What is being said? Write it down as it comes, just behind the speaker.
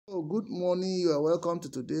So, good morning. You are welcome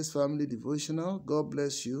to today's family devotional. God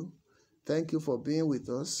bless you. Thank you for being with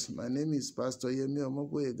us. My name is Pastor Yemi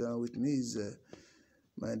Omogboyega. With me is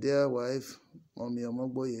my dear wife, Mommy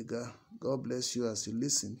Omogboyega. God bless you as you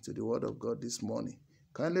listen to the word of God this morning.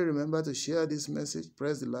 Kindly remember to share this message,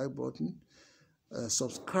 press the like button,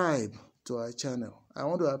 subscribe to our channel. I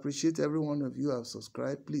want to appreciate every one of you who have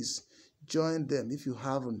subscribed. Please join them if you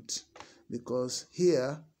haven't, because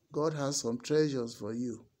here God has some treasures for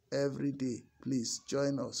you every day. Please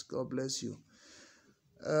join us. God bless you.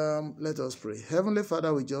 Let us pray. Heavenly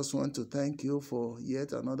Father, we just want to thank you for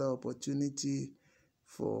yet another opportunity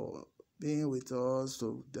for being with us,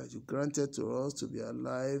 that you granted to us to be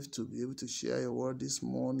alive, to be able to share your word this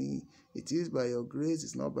morning. It is by your grace,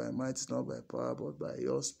 it's not by might, it's not by power, but by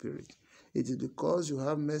your spirit. It is because you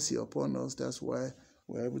have mercy upon us. That's why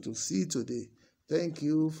we're able to see today. Thank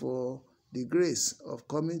you for the grace of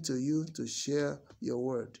coming to you to share your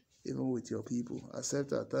word, even with your people.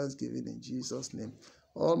 Accept our thanksgiving in Jesus' name.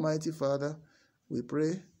 Almighty Father, we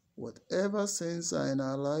pray whatever sins are in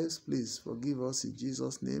our lives, please forgive us in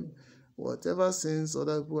Jesus' name. Whatever sins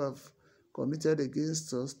other people have committed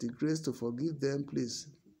against us, the grace to forgive them, please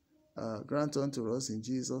grant unto us in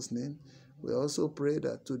Jesus' name. We also pray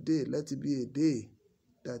that today, let it be a day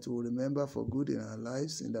that we will remember for good in our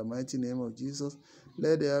lives. In the mighty name of Jesus,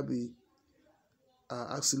 let there be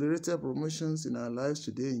accelerated promotions in our lives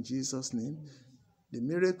today in Jesus' name. The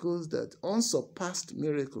miracles, that unsurpassed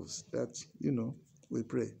miracles that, we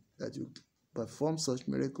pray that you perform such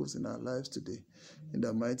miracles in our lives today. In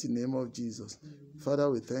the mighty name of Jesus. Father,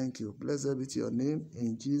 we thank you. Blessed be to your name.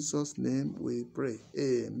 In Jesus' name we pray.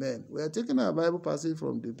 Amen. We are taking our Bible passage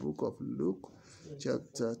from the book of Luke,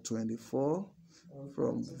 chapter 24,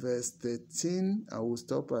 from verse 13. I will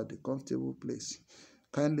stop at the comfortable place.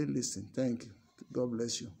 Kindly listen. Thank you. God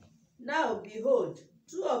bless you. Now, behold,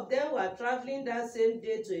 two of them were traveling that same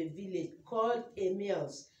day to a village called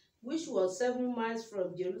Emmaus, which was 7 miles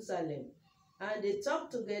from Jerusalem. And they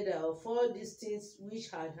talked together of all these things which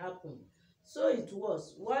had happened. So it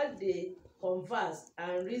was, while they conversed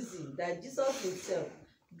and reasoned, that Jesus himself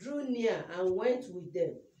drew near and went with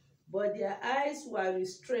them. But their eyes were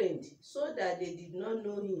restrained, so that they did not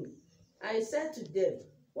know him. And he said to them,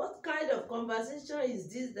 "What kind of conversation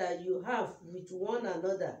is this that you have with one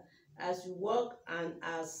another as you walk and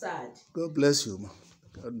are sad?" God bless you, ma.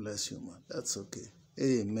 God bless you, ma. That's okay.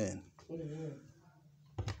 Amen. Amen.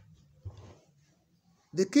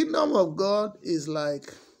 The kingdom of God is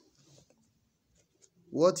like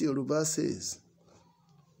what Yoruba says.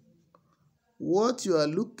 What you are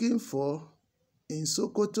looking for in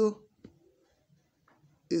Sokoto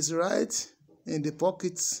is right in the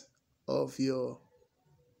pockets of your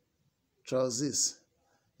trousers.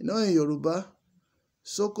 In Yoruba,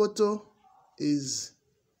 Sokoto is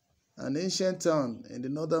an ancient town in the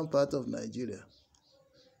northern part of Nigeria.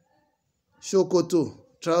 Sokoto,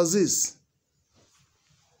 trousers,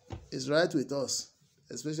 is right with us,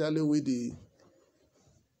 especially with the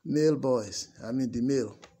male boys. The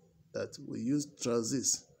male, that we use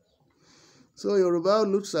trousers. So Yoruba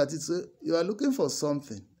looks at it, so you are looking for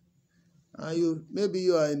something. And maybe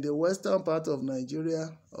you are in the western part of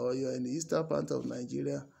Nigeria, or you are in the eastern part of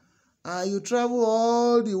Nigeria, and you travel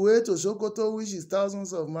all the way to Sokoto, which is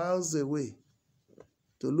thousands of miles away,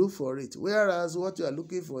 to look for it. Whereas what you are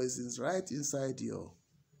looking for is right inside your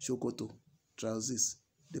Sokoto trousers,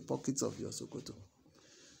 the pockets of your Sokoto.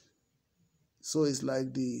 So it's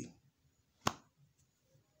like the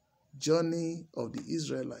journey of the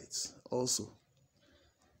Israelites also.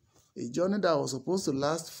 A journey that was supposed to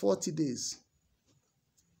last 40 days,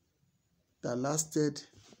 that lasted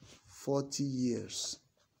 40 years.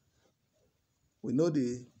 We know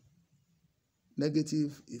the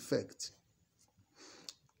negative effect.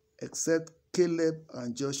 Except Caleb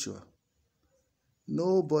and Joshua,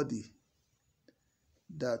 nobody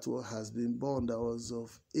that has been born that was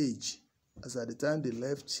of age as at the time they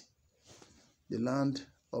left the land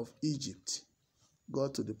of Egypt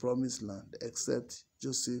got to the promised land, except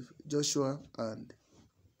Joshua and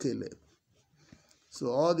Caleb. So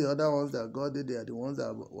all the other ones that got there, they are the ones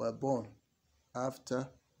that were born after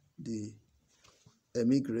the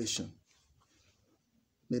emigration.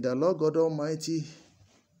 May the Lord God Almighty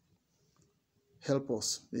help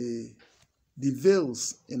us. May the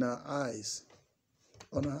veils in our eyes,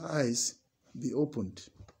 on our eyes, be opened.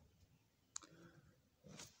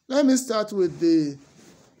 Let me start with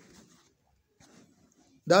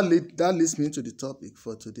that leads me to the topic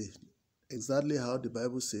for today. Exactly how the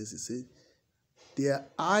Bible says. It says, their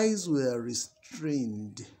eyes were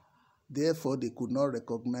restrained, therefore they could not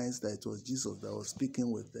recognize that it was Jesus that was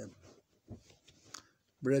speaking with them.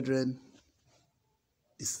 Brethren,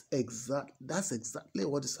 that's exactly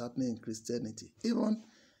what is happening in Christianity. Even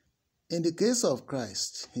in the case of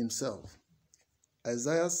Christ himself,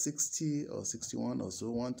 Isaiah 60 or 61 or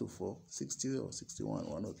so, 1 to 4, 60 or 61,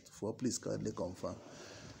 1 to 4, please kindly confirm.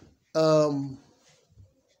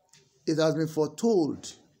 It has been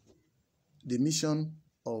foretold the mission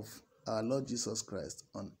of our Lord Jesus Christ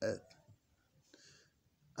on earth.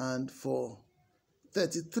 And for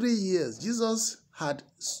 33 years, Jesus had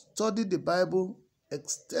studied the Bible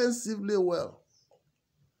extensively well.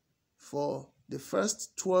 For the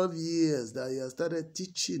first 12 years that he had started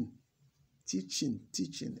teaching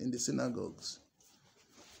in the synagogues.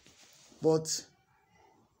 But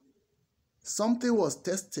something was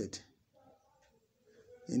tested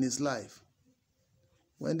in his life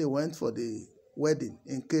when they went for the wedding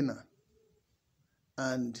in Cana.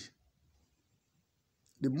 And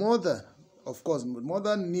the mother, of course, the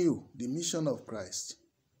mother knew the mission of Christ.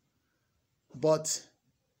 But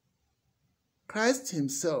Christ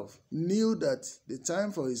himself knew that the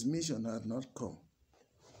time for his mission had not come.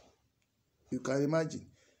 You can imagine.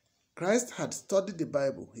 Christ had studied the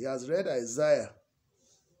Bible. He has read Isaiah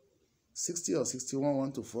 60 or 61,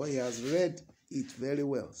 1 to 4. He has read it very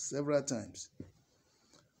well several times.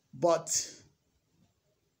 But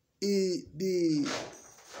the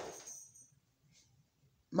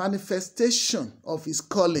manifestation of his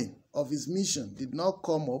calling, of his mission, did not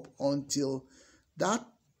come up until that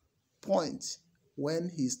point when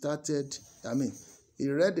he started, he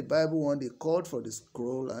read the Bible one day, called for the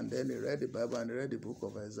scroll, and then he read the Bible and he read the book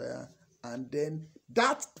of Isaiah. And then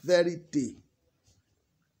that very day,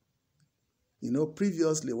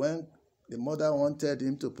 previously when the mother wanted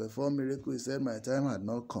him to perform miracle, he said, my time had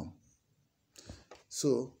not come.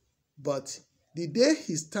 So, but the day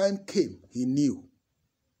his time came, he knew.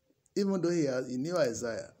 Even though he knew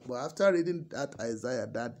Isaiah. But after reading that Isaiah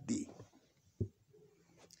that day,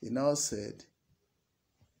 he now said,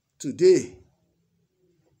 today,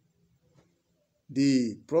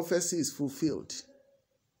 the prophecy is fulfilled.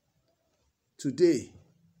 Today,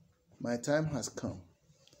 my time has come.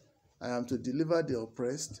 I am to deliver the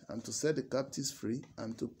oppressed, I am to set the captives free, I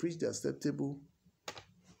am to preach the acceptable.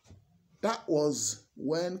 That was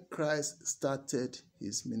when Christ started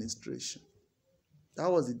his ministration. That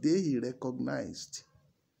was the day he recognized,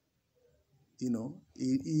 he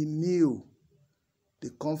knew the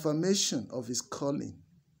confirmation of his calling.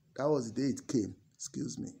 That was the day it came.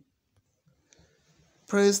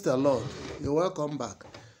 Praise the Lord. You're welcome back.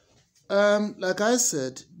 Like I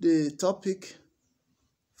said, the topic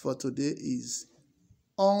for today is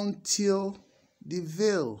until the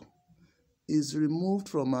veil is removed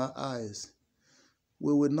from our eyes,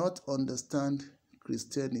 we will not understand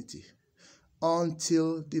Christianity.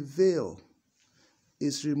 Until the veil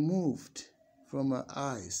is removed from our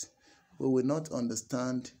eyes, we will not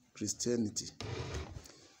understand Christianity.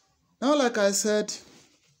 Now, like I said,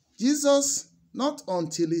 Jesus, not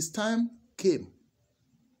until his time came,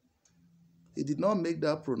 he did not make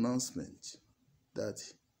that pronouncement that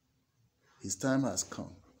his time has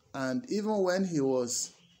come. And even when he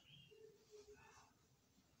was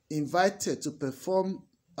invited to perform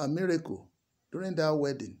a miracle during that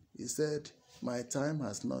wedding, he said, my time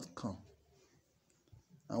has not come.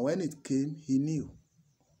 And when it came, he knew.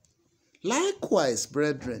 Likewise,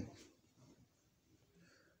 brethren,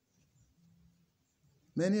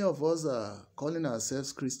 many of us are calling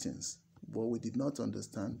ourselves Christians, but we did not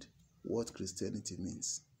understand what Christianity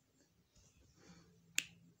means.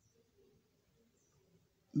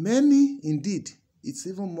 Many, indeed, it's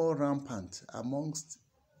even more rampant amongst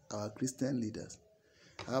our Christian leaders.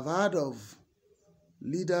 I've heard of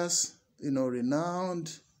leaders,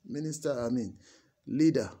 renowned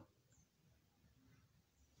leader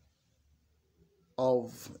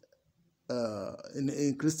of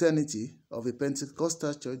in Christianity of a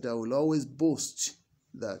Pentecostal church that will always boast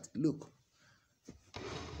that, look,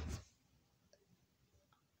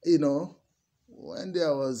 when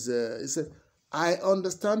there was, he said, I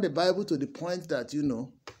understand the Bible to the point that,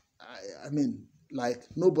 like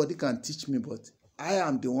nobody can teach me, but I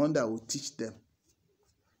am the one that will teach them.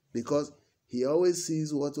 Because he always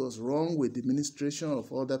sees what was wrong with the ministration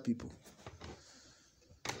of other people.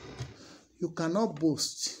 You cannot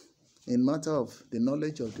boast in matter of the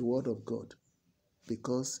knowledge of the word of God.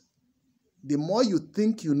 Because the more you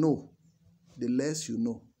think you know, the less you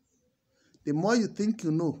know. The more you think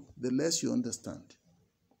you know, the less you understand.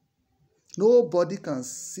 Nobody can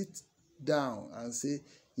sit down and say,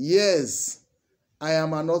 yes, I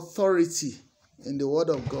am an authority in the word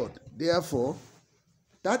of God. Therefore,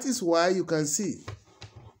 that is why you can see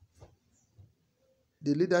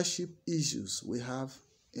the leadership issues we have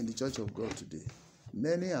in the church of God today.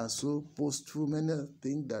 Many are so boastful, many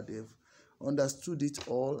think that they've understood it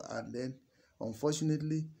all, and then,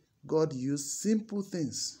 unfortunately, God used simple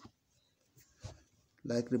things,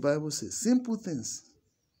 like the Bible says, simple things,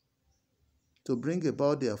 to bring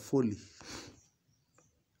about their folly.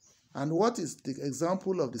 And what is the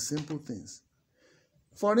example of the simple things?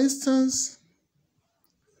 For instance,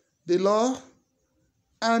 the law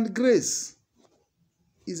and grace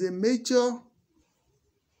is a major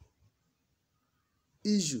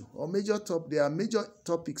issue or major topic. There are major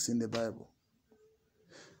topics in the Bible.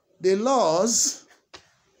 The laws,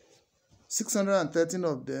 613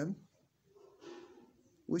 of them,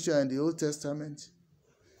 which are in the Old Testament,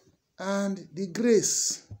 and the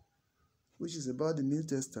grace, which is about the New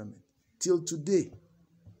Testament. Till today,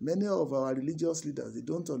 many of our religious leaders, they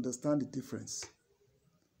don't understand the difference.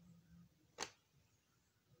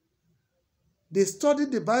 They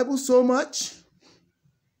studied the Bible so much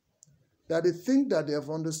that they think that they have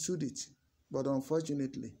understood it. But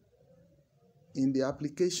unfortunately, in the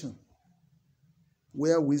application,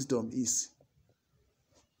 where wisdom is,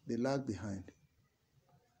 they lag behind.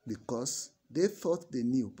 Because they thought they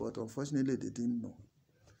knew, but unfortunately they didn't know.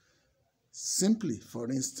 Simply, for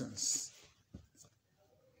instance,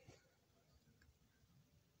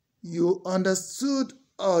 you understood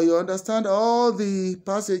or you understand all the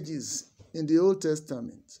passages in the Old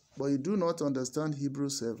Testament, but you do not understand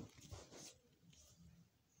Hebrews 7,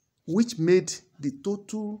 which made the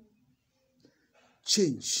total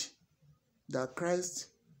change that Christ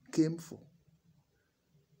came for,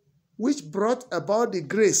 which brought about the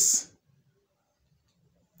grace,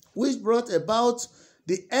 which brought about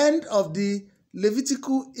the end of the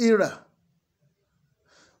Levitical era,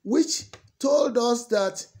 which told us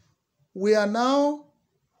that we are now,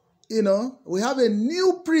 we have a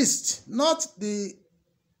new priest, not the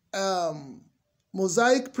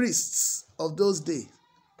Mosaic priests of those days,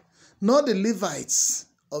 not the Levites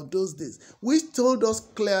of those days, which told us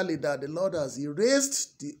clearly that the Lord has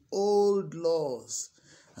erased the old laws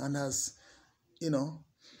and has,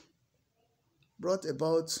 brought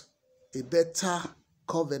about a better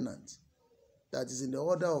covenant that is in the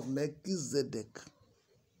order of Melchizedek,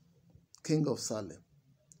 king of Salem,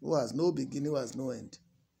 who has no beginning, who has no end.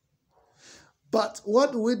 But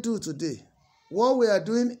what do we do today? What we are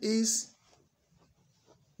doing is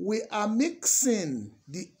we are mixing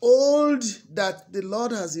the old that the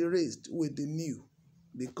Lord has erased with the new,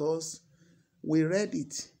 because we read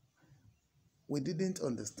it, we didn't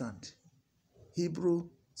understand. Hebrews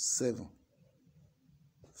 7,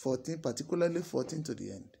 14, particularly 14 to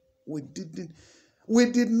the end. We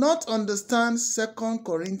did not understand 2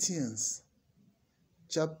 Corinthians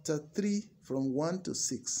chapter 3 from 1 to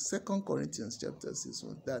 6. 2 Corinthians chapter 6,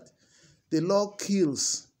 that the law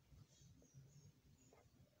kills,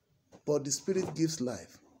 but the Spirit gives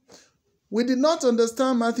life. We did not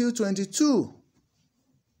understand Matthew 22,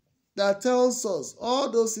 that tells us all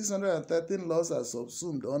those 613 laws are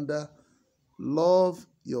subsumed under love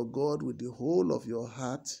your God with the whole of your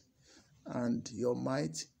heart and your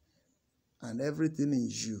might and everything in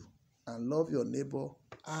you, and love your neighbor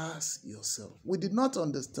as yourself. We did not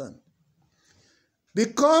understand.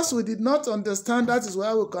 Because we did not understand, that is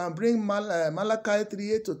why we can bring Malachi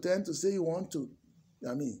 3, 8 to 10 to say you want to,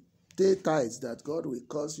 take tithes, that God will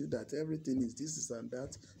cause you, that everything is this and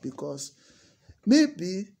that, because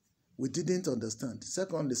maybe we didn't understand.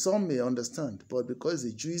 Secondly, some may understand, but because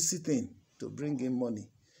it's a juicy thing to bring in money,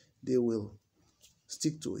 they will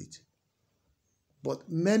stick to it. But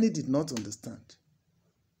many did not understand.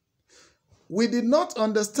 We did not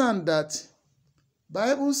understand that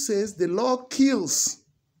Bible says the law kills.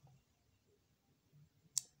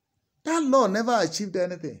 That law never achieved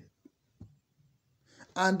anything.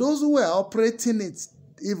 And those who were operating it,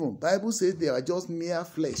 even, Bible says they are just mere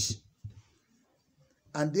flesh.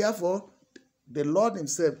 And therefore, the Lord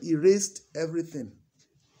himself erased everything.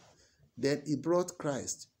 Then he brought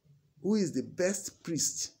Christ, who is the best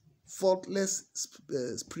priest, faultless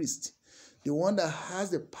priest, the one that has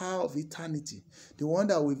the power of eternity, the one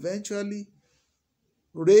that will eventually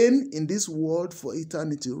reign in this world for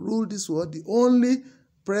eternity, rule this world, the only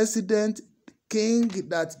president, king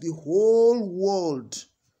that the whole world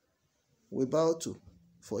will bow to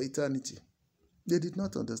for eternity. They did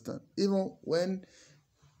not understand. Even when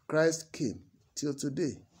Christ came, till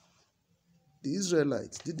today, the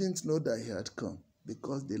Israelites didn't know that he had come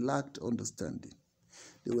because they lacked understanding.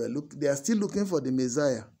 They are still looking for the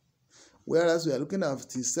Messiah, whereas we are looking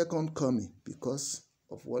at his second coming because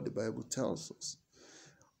of what the Bible tells us.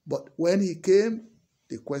 But when he came,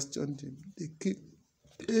 they questioned him. They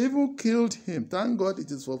even killed him. Thank God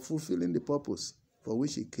it is for fulfilling the purpose. for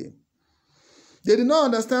which he came. They did not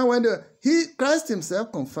understand when Christ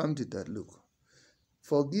himself confirmed it that, look,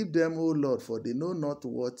 forgive them, O Lord, for they know not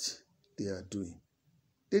what they are doing.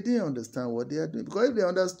 They didn't understand what they are doing. Because if they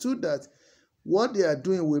understood that what they are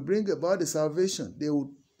doing will bring about the salvation, they would,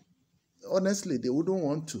 honestly, they wouldn't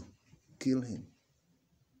want to kill him.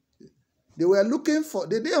 They were looking for,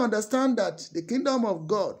 they didn't understand that the kingdom of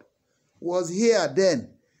God was here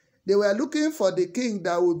then. They were looking for the king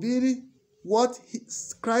that would be what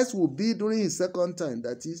Christ would be during his second time.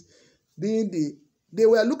 That is, they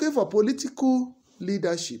were looking for political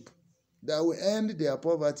leadership that will end their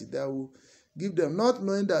poverty, that will give them, not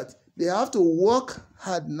knowing that they have to work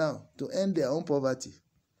hard now to end their own poverty.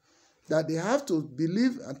 That they have to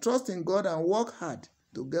believe and trust in God and work hard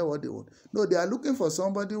to get what they want. No, they are looking for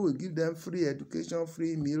somebody who will give them free education,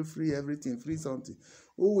 free meal, free everything, free something,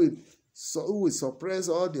 who will suppress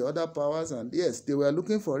all the other powers. And yes, they were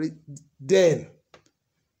looking for it then,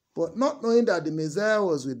 but not knowing that the Messiah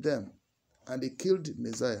was with them, and they killed the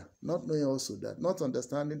Messiah, not knowing also that, not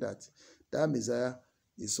understanding that that Messiah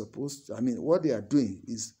is supposed to, what they are doing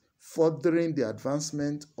is furthering the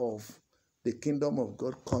advancement of the kingdom of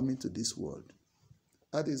God coming to this world.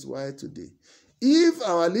 That is why today, if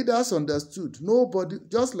our leaders understood, nobody,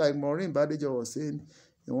 just like Maureen Badejo was saying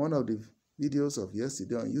in one of the videos of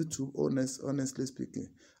yesterday on YouTube, honestly speaking,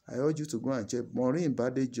 I urge you to go and check Maureen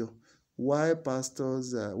Badejo, why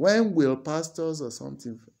pastors, when will pastors or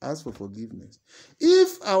something ask for forgiveness?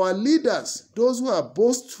 If our leaders, those who are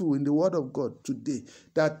boastful in the word of God today,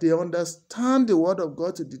 that they understand the word of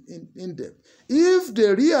God in depth, if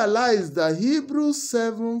they realize that Hebrews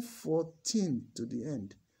 7:14 to the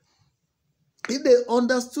end, if they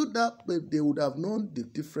understood that, they would have known the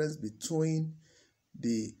difference between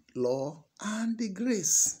the law and the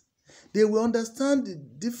grace. They will understand the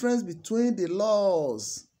difference between the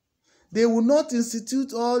laws. They will not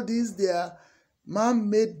institute all these their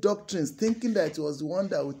man-made doctrines, thinking that it is the one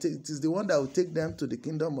that will take them to the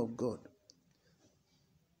kingdom of God.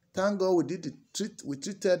 Thank God we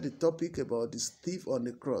treated the topic about the thief on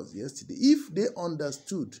the cross yesterday. If they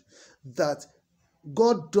understood that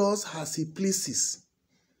God does as he pleases,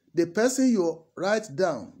 the person you write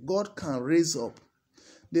down, God can raise up.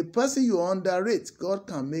 The person you underrate, God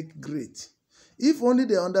can make great. If only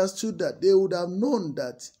they understood that, they would have known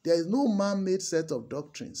that there is no man-made set of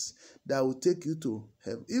doctrines that will take you to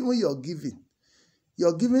heaven. Even your giving,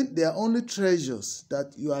 they are only treasures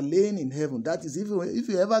that you are laying in heaven. That is, if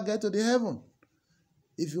you ever get to the heaven.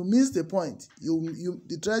 If you miss the point,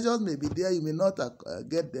 the treasures may be there, you may not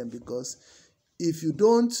get them, because if you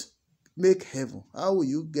don't make heaven, how will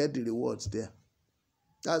you get the rewards there?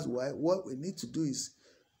 That's why what we need to do is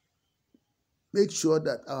make sure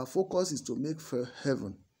that our focus is to make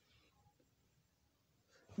heaven.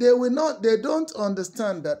 They don't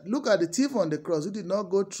understand that. Look at the thief on the cross who did not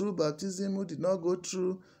go through baptism, who did not go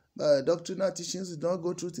through doctrinal teachings, did not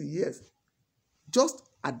go through things. Yes, just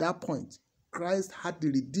at that point, Christ had the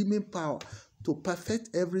redeeming power to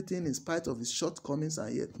perfect everything in spite of his shortcomings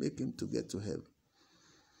and yet make him to get to heaven.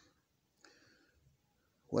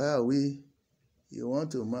 Where are we? You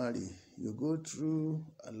want to marry, you go through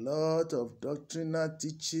a lot of doctrinal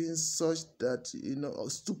teachings such that, or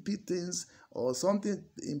stupid things, or something,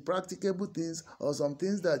 impracticable things, or some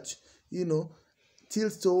things that,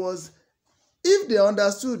 tilt towards. If they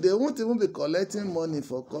understood, they won't even be collecting money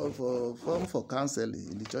for counseling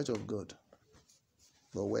in the church of God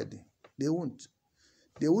for wedding. They won't.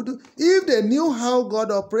 They wouldn't. If they knew how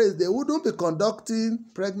God operates, they wouldn't be conducting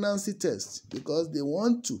pregnancy tests, because they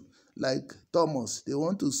want to, like Thomas, they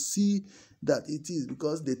want to see that it is,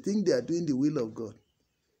 because they think they are doing the will of God.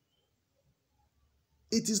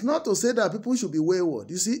 It is not to say that people should be wayward.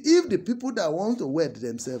 You see, if the people that want to wed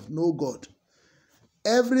themselves know God,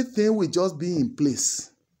 everything will just be in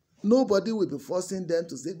place. Nobody will be forcing them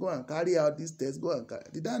to say, go and carry out this test, go and carry.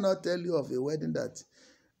 Did I not tell you of a wedding that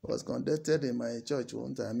was conducted in my church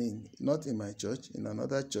once? Not in my church, in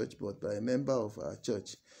another church, but by a member of our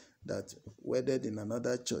church that wedded in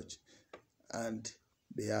another church. And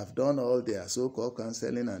they have done all their so-called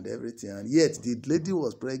counseling and everything, and yet the lady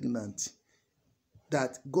was pregnant.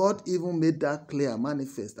 That God even made that clear,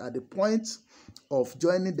 manifest at the point of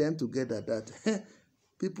joining them together, that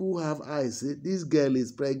people who have eyes say, this girl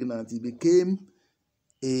is pregnant. It became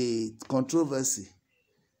a controversy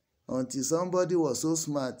until somebody was so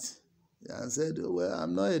smart and said, well,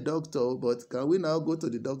 I'm not a doctor, but can we now go to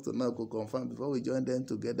the doctor now to confirm before we join them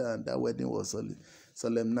together? And that wedding was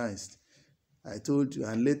solemnized. I told you.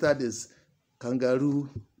 And later this kangaroo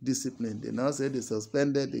discipline, they now say they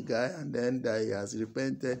suspended the guy and then that he has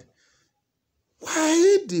repented.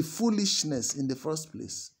 Why the foolishness in the first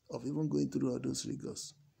place of even going through all those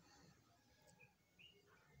rigors?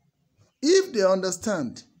 If they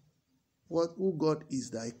understand who God is,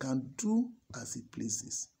 that he can do as he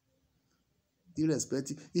pleases,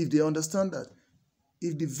 irrespective, if they understand that,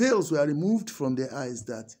 if the veils were removed from their eyes,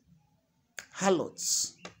 that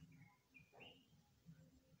harlots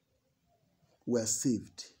were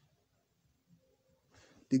saved.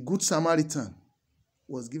 The Good Samaritan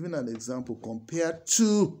was given an example compared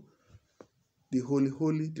to the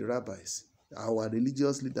the rabbis, our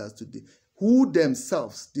religious leaders today, who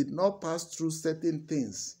themselves did not pass through certain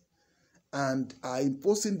things and are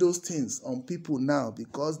imposing those things on people now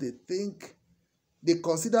because they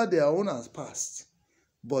consider their own as past,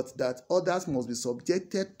 but that others must be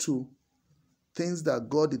subjected to things that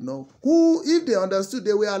God did not. Who, if they understood,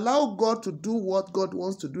 they will allow God to do what God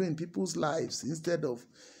wants to do in people's lives instead of.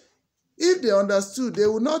 If they understood, they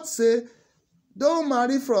would not say, don't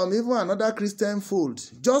marry from even another Christian fold.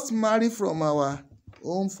 Just marry from our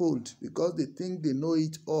own fold, because they think they know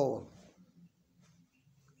it all.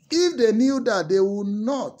 If they knew that, they would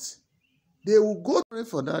not. They will go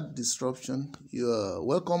for that disruption. You're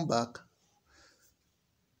welcome back.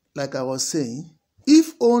 Like I was saying,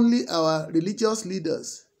 if only our religious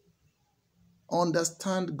leaders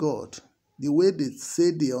understand God the way they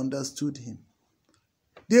say they understood him,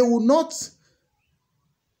 they will not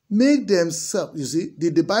make themselves, you see,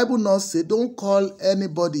 did the Bible not say, don't call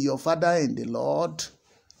anybody your father in the Lord,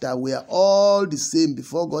 that we are all the same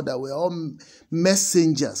before God, that we are all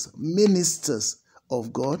messengers, ministers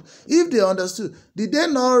of God? If they understood, did they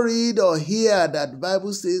not read or hear that the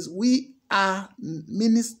Bible says we are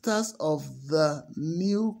ministers of the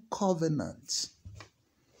new covenant,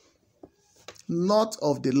 not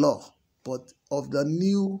of the law, but of the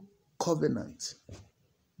new covenant?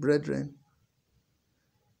 Brethren,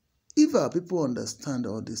 if our people understand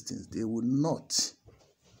all these things, they will not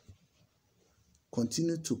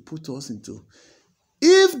continue to put us into.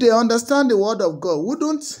 If they understand the word of God,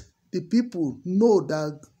 wouldn't the people know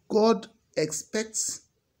that God expects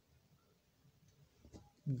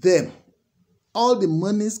them, all the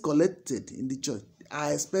monies collected in the church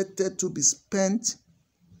are expected to be spent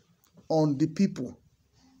on the people,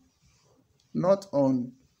 not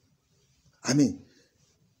on,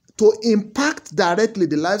 to impact directly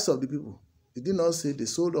the lives of the people. They did not say they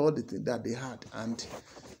sold all the things that they had and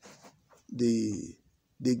they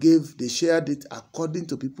shared it according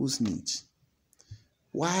to people's needs.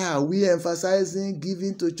 Why are we emphasizing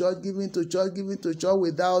giving to church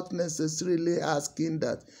without necessarily asking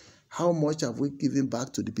that how much have we given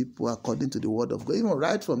back to the people according to the word of God? Even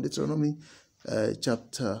right from Deuteronomy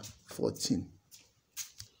chapter 14,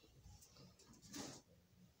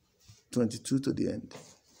 22 to the end.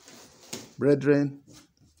 Brethren,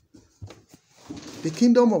 the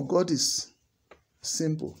kingdom of God is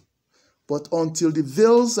simple. But until the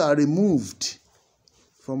veils are removed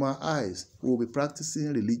from our eyes, we will be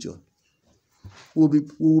practicing religion. We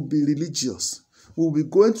will be religious. We will be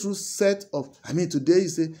going through set of, today you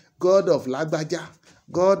say, God of Lagbaja,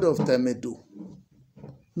 God of Temedo,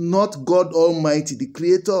 not God Almighty, the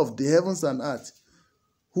creator of the heavens and earth,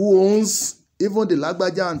 who owns even the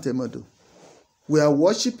Lagbaja and Temedo. We are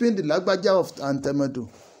worshiping the Lagbaja and Temedo.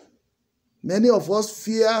 Many of us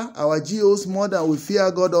fear our GOs more than we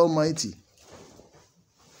fear God Almighty.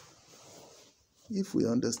 If we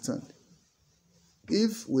understand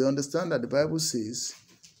that the Bible says,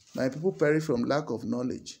 my people perish from lack of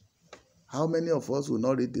knowledge, how many of us will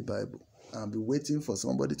not read the Bible and be waiting for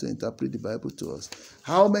somebody to interpret the Bible to us?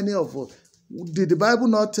 How many of us, did the Bible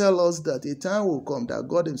not tell us that a time will come, that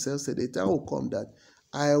God himself said, a time will come that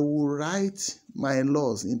I will write my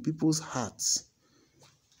laws in people's hearts?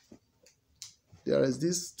 There is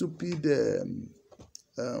this stupid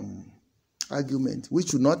argument which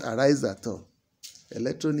should not arise at all.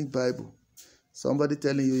 Electronic Bible. Somebody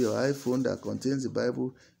telling you your iPhone that contains the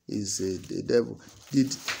Bible is the devil.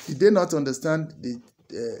 Did they not understand the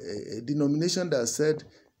denomination that said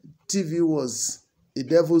TV was a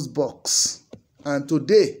devil's box, and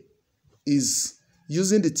today is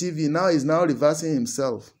using the TV, now is now reversing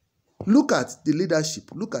himself? Look at the leadership.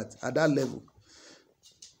 Look at that level.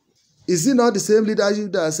 Is it not the same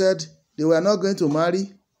leadership that said they were not going to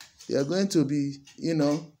marry? They are going to be,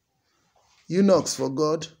 eunuchs for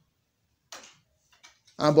God.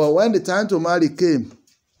 But when the time to marry came,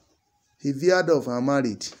 he veered off and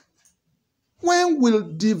married. When will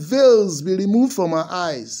the veils be removed from our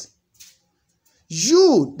eyes?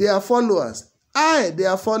 You, they are followers. They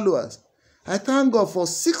are followers. I thank God for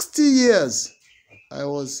 60 years I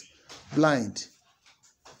was blind.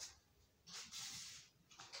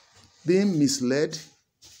 being misled,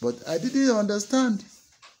 but I didn't understand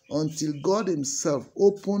until God himself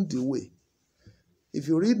opened the way. If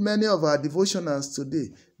you read many of our devotionals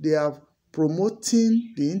today, they are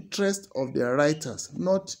promoting the interest of their writers,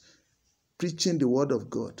 not preaching the word of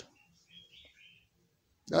God.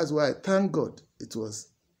 That's why I thank God. It was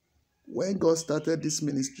when God started this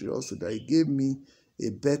ministry also that he gave me a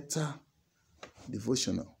better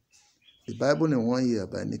devotional. The Bible in 1 Year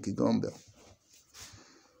by Nicky Gumbel.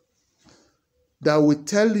 That will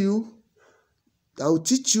tell you, that will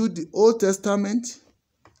teach you the Old Testament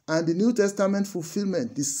and the New Testament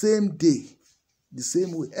fulfillment the same day, the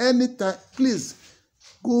same way. Anytime, please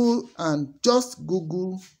go and just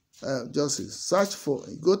Google, just search for,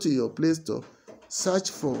 go to your Play Store, search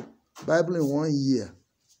for Bible in 1 Year,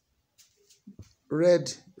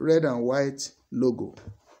 red and white logo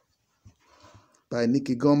by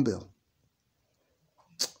Nicky Gumbel.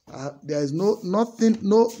 There is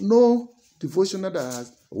no devotional that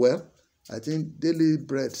has, well, I think Daily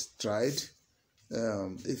Bread tried,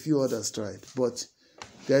 a few others tried, but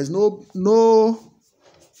there is no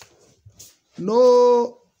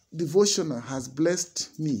devotional has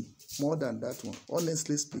blessed me more than that one,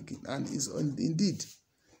 honestly speaking. And is indeed,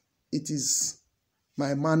 it is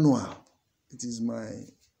my manual, it is my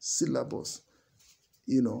syllabus,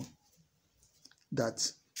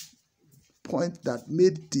 that point that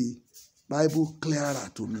made the Bible clearer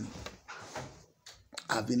to me.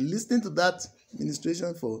 I've been listening to that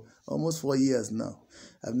ministration for almost 4 years now.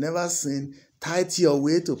 I've never seen tithe your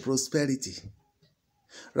way to prosperity.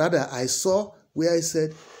 Rather, I saw where I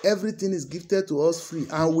said everything is gifted to us free,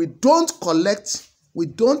 and we don't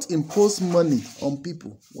impose money on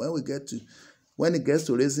people when it gets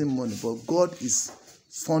to raising money, but God is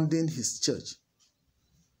funding his church.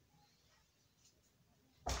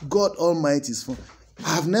 God Almighty is funding.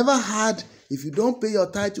 I've never had, if you don't pay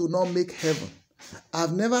your tithe, you will not make heaven.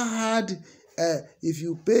 I've never had, if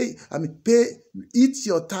you eat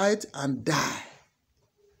your tithe and die.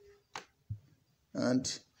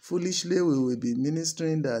 And foolishly, we will be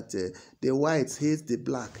ministering that the whites hate the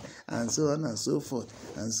black, and so on and so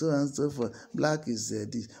forth, and so on and so forth. Black is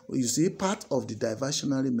this. You see, part of the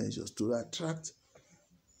diversionary measures to attract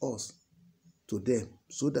us to them,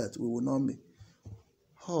 so that we will not make.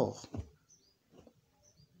 Oh.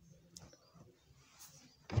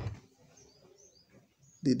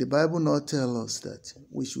 Did the Bible not tell us that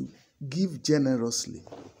we should give generously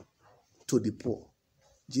to the poor?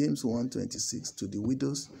 James 1:26, to the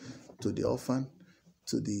widows, to the orphan,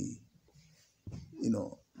 to the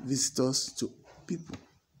visitors, to people.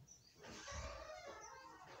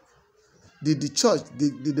 Did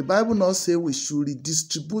the Bible not say we should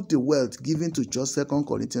redistribute the wealth given to church? 2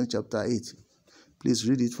 Corinthians chapter 8. Please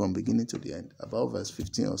read it from beginning to the end, about verse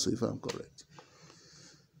 15 or so, if I'm correct.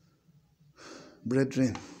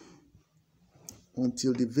 Brethren,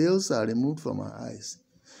 until the veils are removed from our eyes,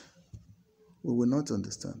 we will not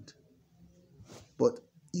understand. But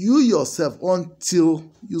you yourself, until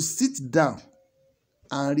you sit down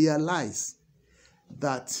and realize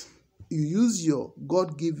that you use your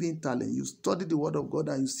God-given talent, you study the word of God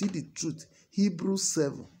and you see the truth, Hebrews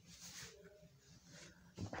 7,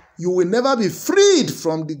 you will never be freed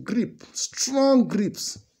from the grip, strong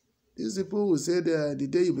grips. These people will say that the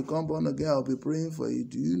day you become born again, I'll be praying for you.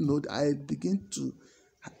 Do you know that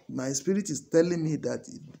my spirit is telling me that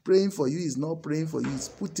praying for you is not praying for you, it's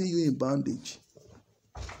putting you in bondage.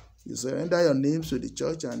 You surrender your names to the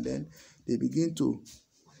church and then they begin to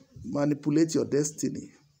manipulate your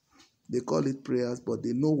destiny. They call it prayers, but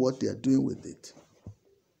they know what they are doing with it.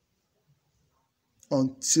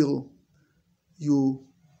 Until you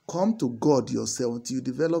come to God yourself, until you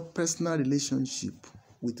develop personal relationship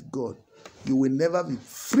with God, you will never be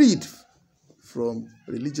freed from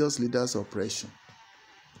religious leaders' oppression.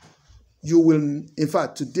 You will, in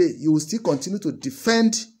fact, today, you will still continue to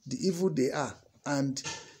defend the evil they are, and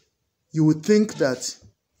you will think that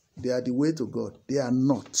they are the way to God. They are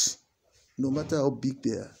not. No matter how big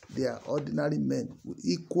they are ordinary men,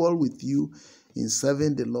 equal with you in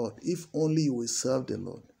serving the Lord, if only you will serve the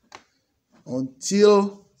Lord.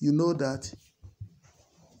 Until you know that,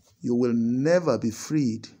 you will never be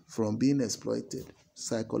freed from being exploited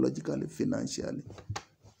psychologically, financially.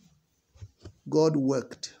 God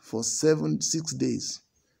worked for 6 days.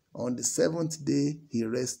 On the 7th day, he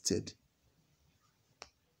rested.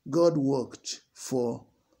 God worked for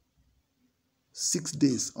 6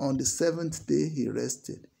 days. On the 7th day, he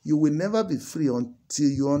rested. You will never be free until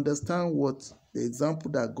you understand what the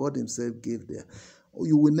example that God himself gave there.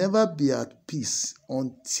 You will never be at peace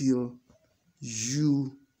until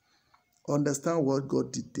you understand what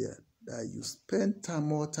God did there. that you spend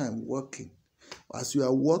more time working. As you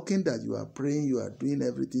are working, that you are praying, you are doing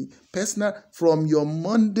everything. Personal, from your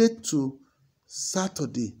Monday to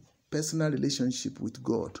Saturday, personal relationship with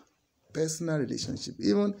God. Personal relationship.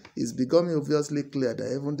 Even it's becoming obviously clear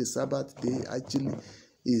that even the Sabbath day actually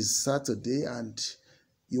is Saturday, and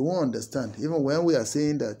you won't understand. Even when we are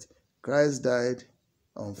saying that Christ died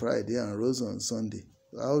on Friday and rose on Sunday.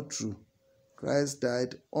 How true? Christ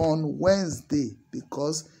died on Wednesday,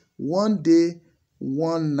 because one day,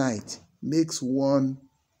 one night makes one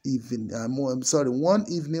evening. One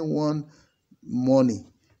evening, one morning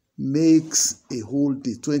makes a whole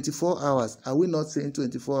day. 24 hours. Are we not saying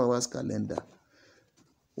 24 hours calendar?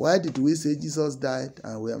 Why did we say Jesus died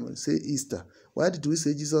and we say Easter? Why did we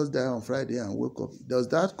say Jesus died on Friday and woke up? Does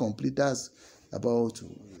that complete us about,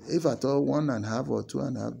 if at all, 1.5 or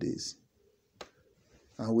 2.5 days?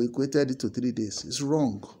 And we equated it to 3 days. It's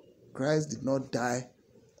wrong. Christ did not die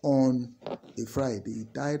on a Friday. He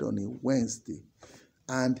died on a Wednesday.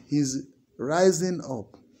 And his rising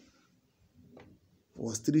up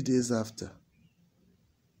was 3 days after.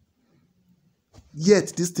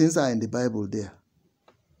 Yet, these things are in the Bible there.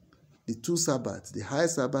 The two Sabbaths, the high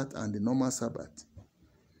Sabbath and the normal Sabbath.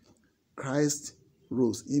 Christ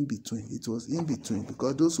rose in between. It was in between,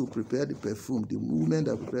 because those who prepared the perfume, the women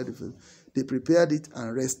that prepared the perfume, they prepared it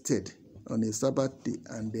and rested on a Sabbath day,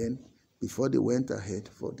 and then before they went ahead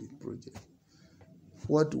for the project.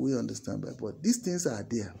 What do we understand by? But these things are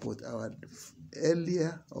there, but our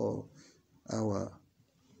earlier or our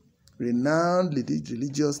renowned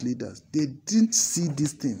religious leaders, they didn't see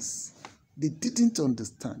these things. They didn't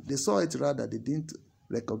understand. They saw it, rather, they didn't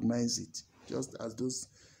recognize it. Just as those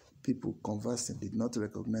people conversing did not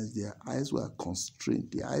recognize, their eyes were constrained.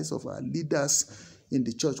 The eyes of our leaders in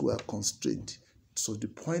the church were constrained. So the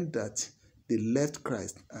point that they left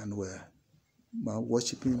Christ and were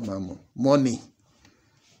worshiping mammon, money.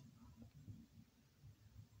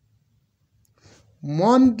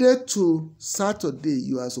 Monday to Saturday,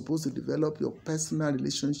 you are supposed to develop your personal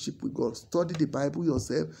relationship with God. Study the Bible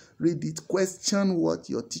yourself, read it, question what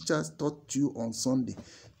your teachers taught you on Sunday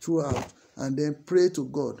throughout, and then pray to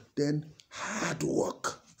God. Then hard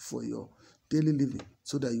work for your daily living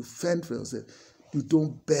so that you fend for yourself. You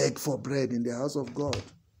don't beg for bread in the house of God.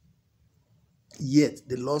 Yet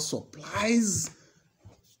the Lord supplies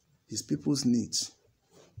his people's needs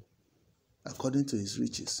according to his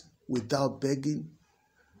riches, without begging.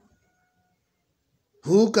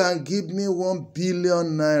 Who can give me 1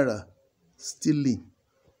 billion naira? Stealing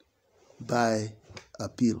by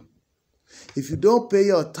appeal. If you don't pay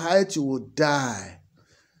your tithe, you will die.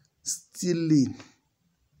 Stealing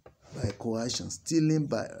by coercion. Stealing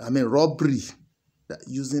by, robbery,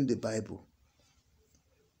 using the Bible.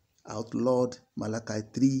 Outlawed, Malachi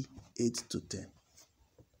 3:8-10.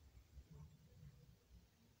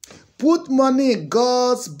 Put money in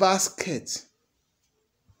God's basket.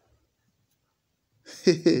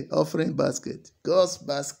 Offering basket. God's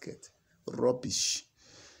basket. Rubbish.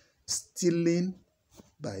 Stealing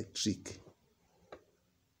by trick.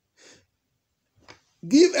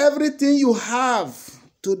 Give everything you have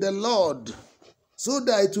to the Lord so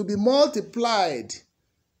that it will be multiplied.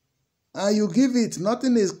 And you give it,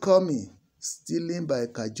 nothing is coming. Stealing by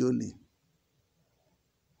cajoling.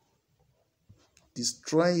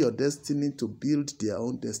 Destroying your destiny to build their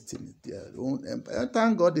own destiny, their own empire.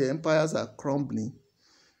 Thank God the empires are crumbling.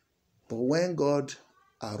 But when God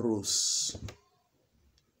arose,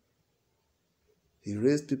 he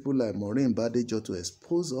raised people like Maureen Badejo to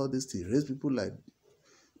expose all this. He raised people like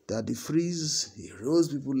Daddy Freeze. He rose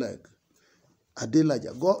people like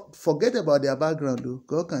Adelaja. God, forget about their background, though.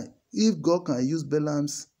 If God can use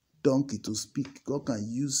Balaam's donkey to speak, God can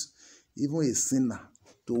use even a sinner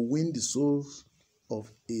to win the souls of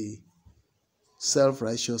a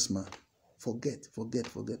self-righteous man. Forget.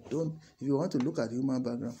 Don't. If you want to look at human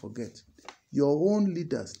background, forget. Your own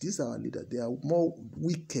leaders, these are our leaders, they are more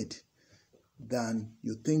wicked than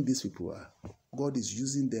you think these people are. God is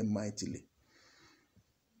using them mightily.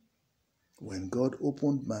 When God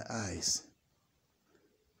opened my eyes,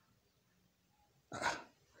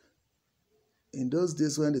 in those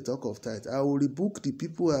days when they talk of tithe, I will rebuke the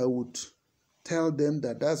people. I would tell them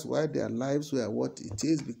that that's why their lives were what it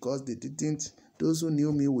is, because they didn't. Those who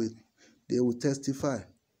knew me they will testify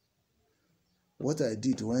what I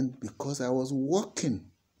did because I was working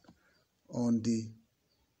on the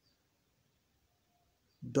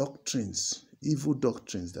doctrines, evil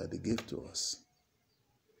doctrines that they gave to us.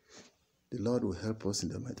 The Lord will help us in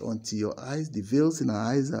the night until your eyes, the veils in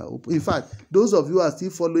our eyes are open. In fact, those of you who are still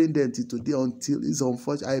following them till today, until it's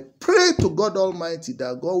unfortunate, I pray to God Almighty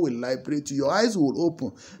that God will liberate you. Your eyes will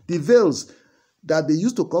open. The veils that they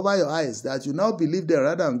used to cover your eyes, that you now believe them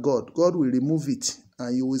rather than God, God will remove it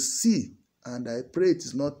and you will see. And I pray it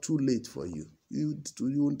is not too late for you.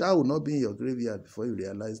 That will not be in your graveyard before you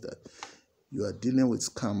realize that you are dealing with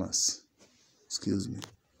scammers. Excuse me.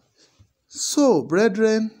 So,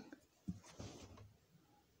 brethren,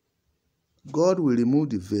 God will remove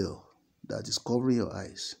the veil that is covering your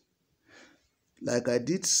eyes. Like I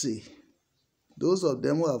did say, those of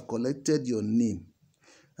them who have collected your name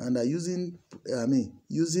and are using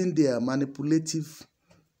their manipulative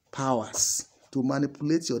powers to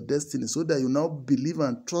manipulate your destiny so that you now believe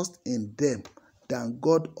and trust in them than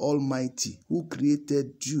God Almighty who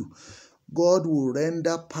created you. God will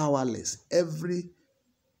render powerless every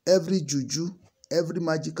juju, every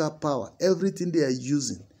magical power, everything they are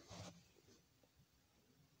using.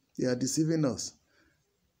 They are deceiving us.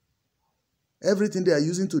 Everything they are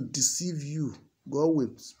using to deceive you, God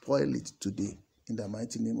will spoil it today in the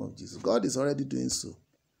mighty name of Jesus. God is already doing so.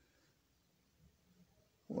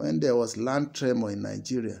 When there was land tremor in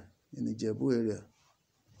Nigeria, in the Ijebu area,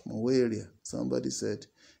 Mowe area, somebody said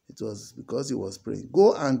it was because he was praying.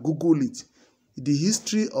 Go and Google it. The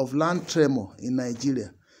history of land tremor in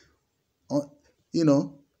Nigeria.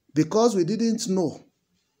 Because we didn't know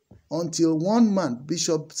until one man,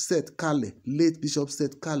 Bishop Seth Kale, late Bishop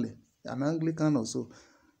Seth Kale, an Anglican also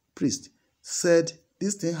priest, said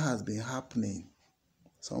this thing has been happening.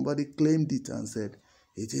 Somebody claimed it and said,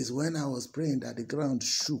 it is when I was praying that the ground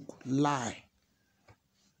shook. Lie.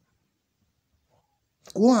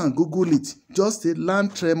 Go and Google it. Just say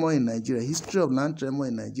land tremor in Nigeria. History of land tremor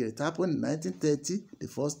in Nigeria. It happened in 1930, the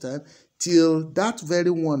first time, till that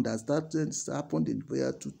very one that happened in the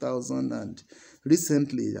year 2000 and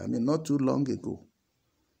recently, not too long ago.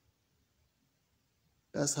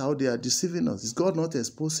 That's how they are deceiving us. Is God not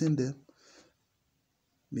exposing them?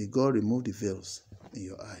 May God remove the veils in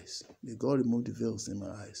your eyes. May God remove the veils in my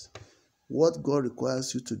eyes. What God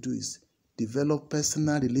requires you to do is develop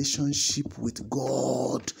personal relationship with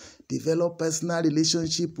God. Develop personal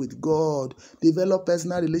relationship with God. Develop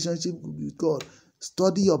personal relationship with God.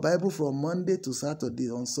 Study your Bible from Monday to Saturday.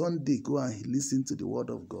 On Sunday, go and listen to the Word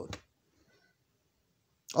of God.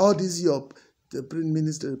 All these the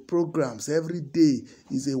ministry programs every day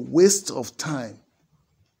is a waste of time.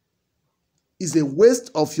 It's a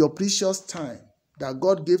waste of your precious time that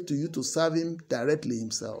God gave to you to serve Him directly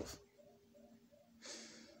Himself.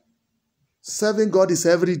 Serving God is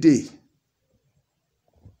every day.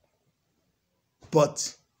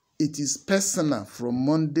 But it is personal from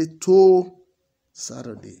Monday to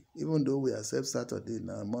Saturday. Even though we accept Saturday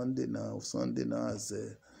now, Monday now, Sunday now as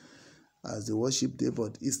the worship day,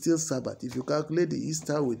 but it's still Sabbath. If you calculate the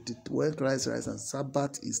Easter with when Christ rise and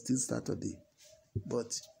Sabbath is still Saturday.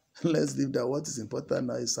 But let's leave that. What is important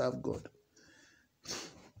now is serve God.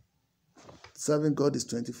 Serving God is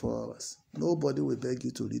 24 hours. Nobody will beg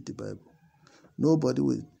you to read the Bible. Nobody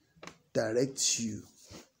will direct you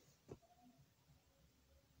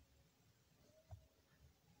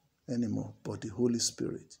anymore but the Holy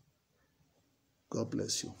Spirit. God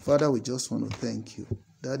bless you. Father, we just want to thank you.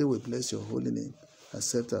 Daddy, we bless your holy name.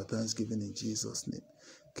 Accept our thanksgiving in Jesus' name.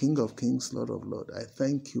 King of kings, Lord of lords, I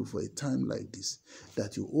thank you for a time like this,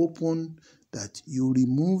 that you open, that you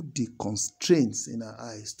remove the constraints in our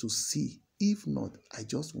eyes to see. If not, I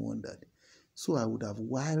just wondered. So I would have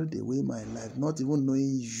whiled away my life, not even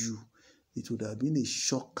knowing you. It would have been a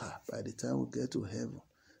shocker by the time we get to heaven.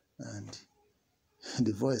 And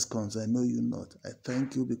the voice comes, I know you not. I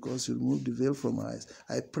thank you because you removed the veil from our eyes.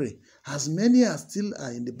 I pray, as many as still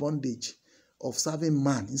are in the bondage of serving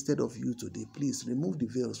man instead of you today, please remove the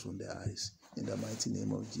veils from their eyes in the mighty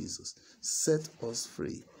name of Jesus. Set us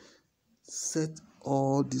free. Set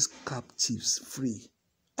all these captives free.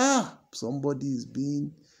 Somebody is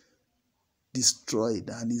being destroyed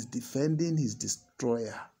and is defending his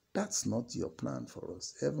destroyer. That's not your plan for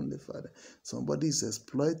us, Heavenly Father. Somebody is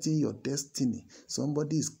exploiting your destiny.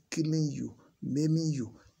 Somebody is killing you, maiming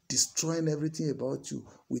you, destroying everything about you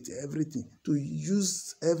with everything, to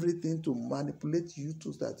use everything to manipulate you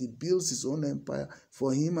so that he builds his own empire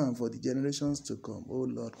for him and for the generations to come. Oh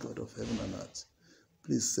Lord God of heaven and earth,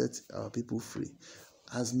 please set our people free.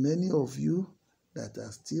 As many of you that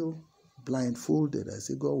are still blindfolded, I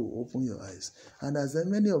say God will open your eyes. And as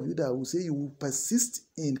many of you that will say you will persist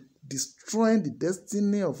in destroying the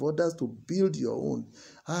destiny of others to build your own.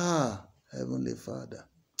 Heavenly Father,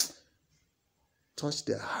 touch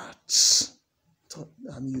their hearts.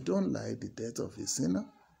 You don't like the death of a sinner.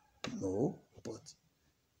 No, but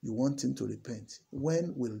you want him to repent.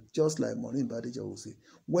 When will, just like Maureen Badija will say,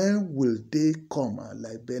 when will they come and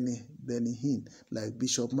like Benny Hinn, like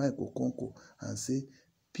Bishop Michael Okonkwo, and say,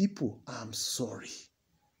 people, I'm sorry,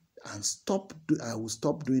 and I will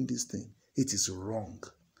stop doing this thing. It is wrong.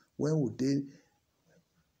 When will they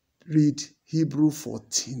read Hebrew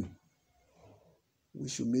 14? We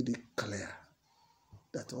should make it clear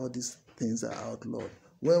that all these things are outlawed.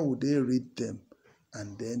 When will they read them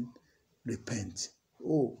and then repent?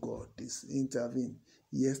 Oh God, this intervene.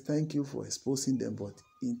 Yes, thank you for exposing them, but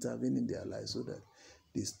intervene in their lives so that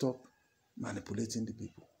they stop manipulating the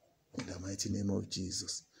people. In the mighty name of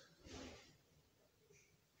Jesus.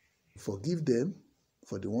 Forgive them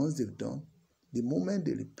for the ones they've done. The moment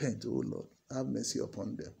they repent, oh Lord, have mercy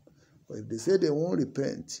upon them. But if they say they won't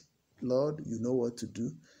repent, Lord, you know what to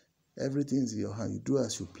do. Everything is in your hand. You do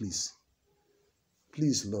as you please.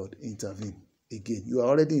 Please, Lord, intervene. Again, you are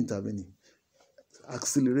already intervening.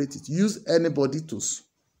 Accelerate it. Use anybody to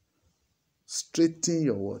straighten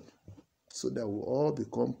your word so that we all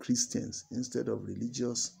become Christians instead of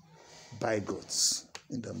religious bigots.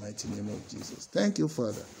 In the mighty name of Jesus. Thank you,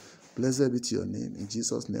 Father. Blessed be to your name. In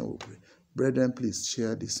Jesus' name we pray. Brethren, please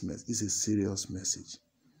share this message. It's a serious message.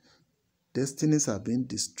 Destinies are being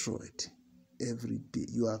destroyed every day.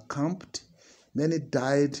 You are camped. Many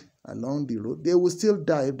died along the road. They will still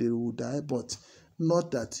die if they will die, but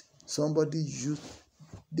not that somebody used,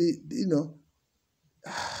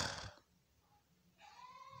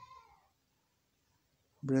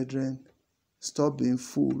 Brethren, stop being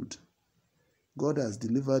fooled. God has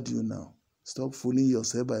delivered you now. Stop fooling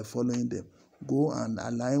yourself by following them. Go and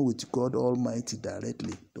align with God Almighty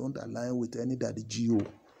directly. Don't align with any daddy Geo.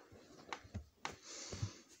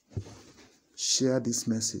 Share this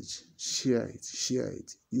message. Share it. Share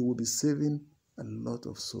it. You will be saving a lot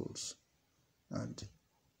of souls. And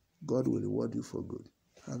God will reward you for good.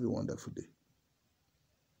 Have a wonderful day.